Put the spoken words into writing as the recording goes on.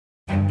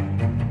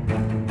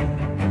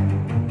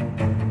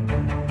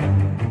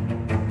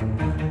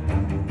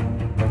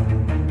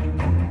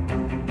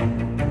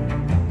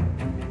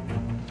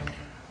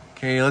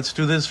Okay, let's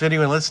do this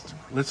video and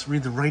let's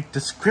read the right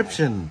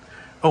description.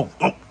 Right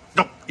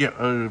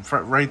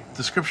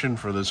description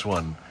for this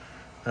one.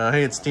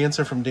 Hey, it's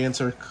Dancer from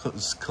Dancer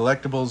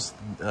Collectibles,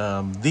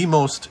 the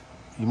most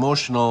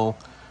emotional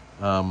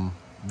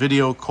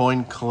video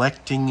coin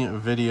collecting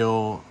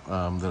video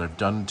that I've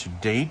done to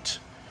date,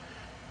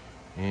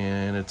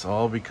 and it's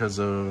all because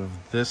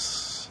of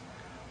this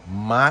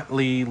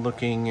motley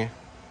looking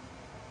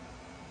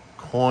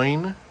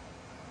coin.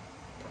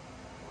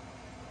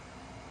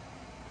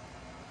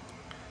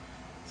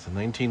 It's a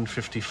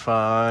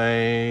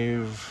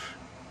 1955.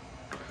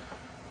 Let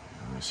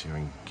me see if I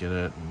can get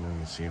it. Let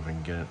me see if I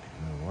can get it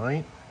in the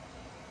light.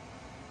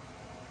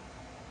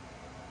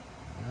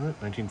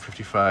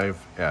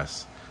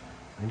 1955S.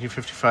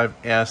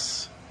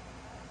 1955S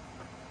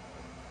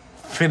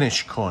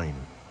Finnish coin.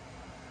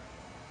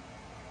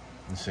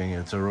 I'm saying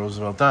it's a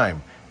Roosevelt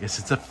dime. Yes,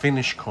 it's a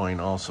Finnish coin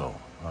also.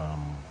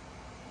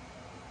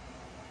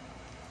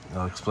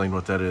 I'll explain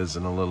what that is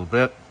in a little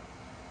bit.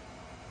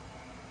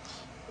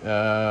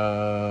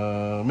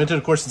 Minted,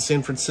 of course, in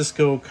San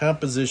Francisco.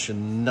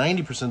 Composition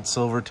 90%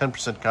 silver,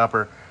 10%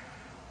 copper.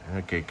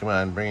 Okay, come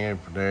on, bring it.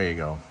 There you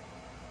go.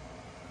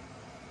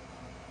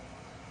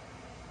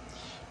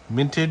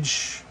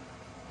 Mintage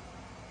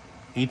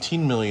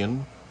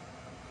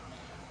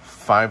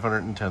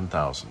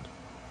 18,510,000.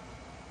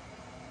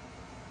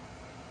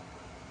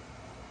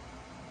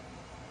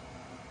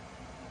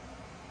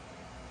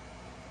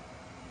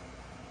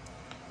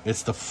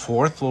 It's the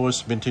fourth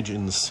lowest mintage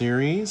in the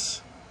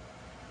series.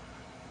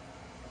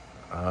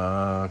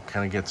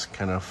 Kind of gets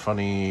kind of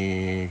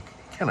funny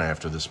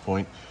after this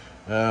point.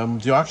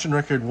 The auction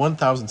record,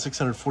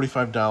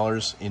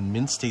 $1,645 in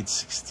mint state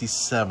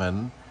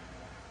 67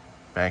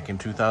 back in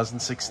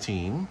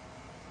 2016.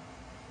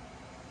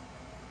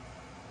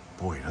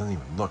 Boy, it doesn't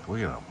even look at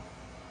them.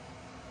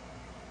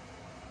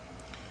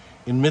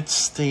 In mint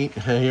state,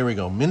 here we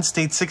go, mint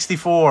state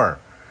 64.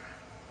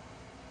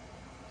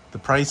 The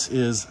price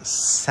is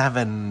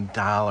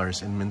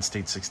 $7 in mint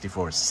state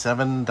 64.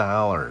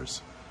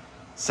 $7.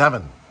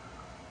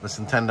 Less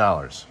than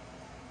 $10.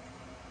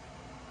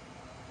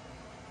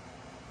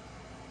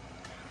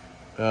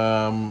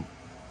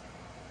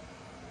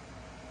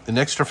 In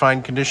extra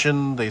fine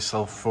condition, they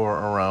sell for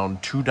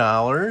around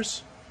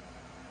 $2.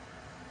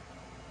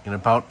 In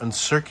about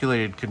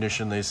uncirculated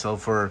condition, they sell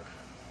for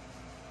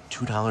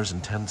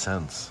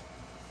 $2.10.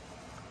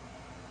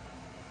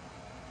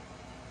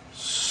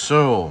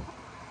 So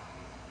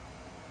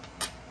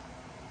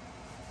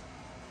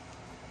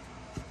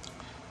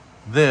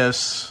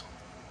this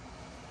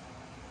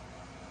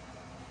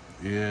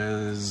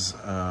is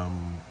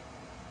one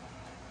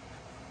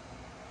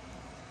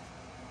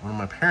of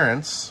my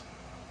parents'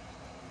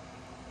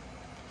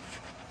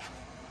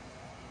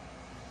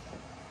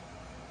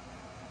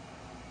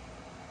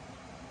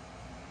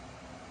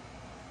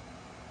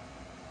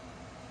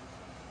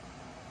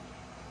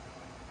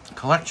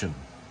 collection.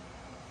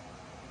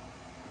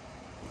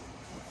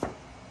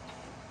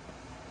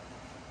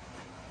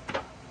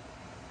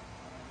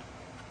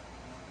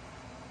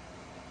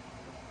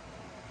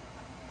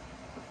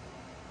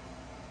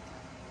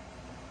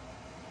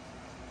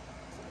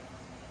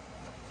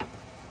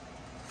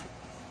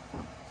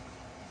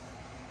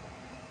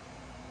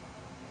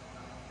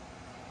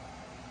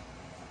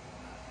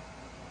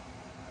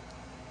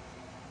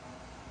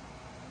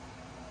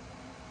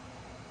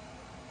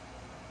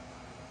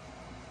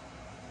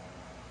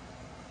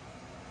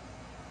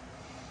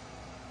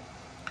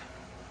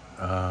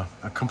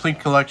 A complete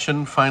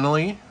collection,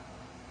 finally.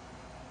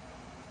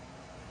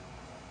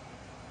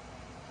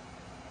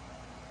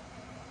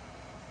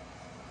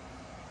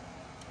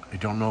 I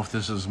don't know if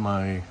this is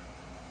my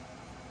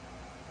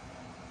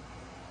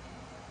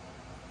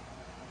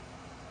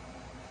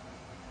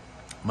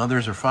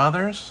mother's or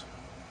father's.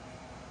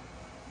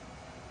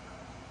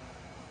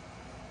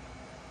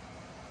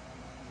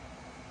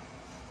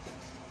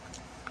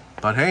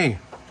 But hey.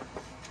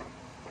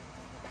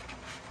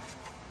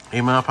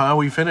 Hey, Ma, Pa,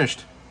 we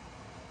finished.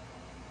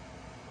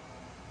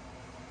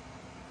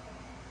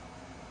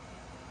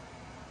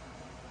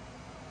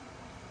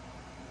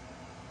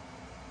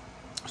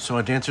 So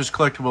at Dancer's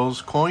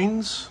Collectibles,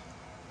 coins,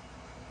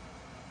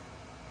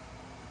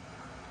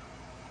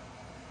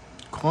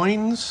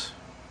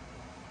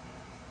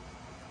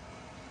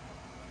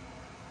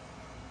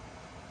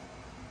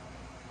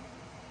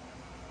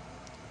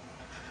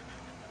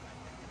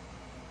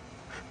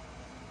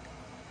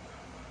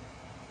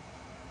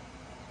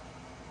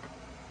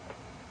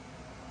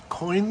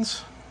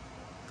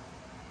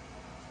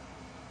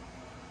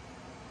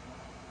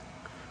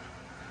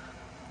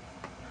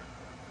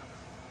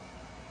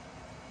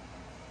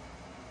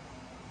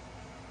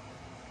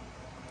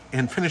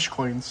 and Finnish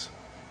coins.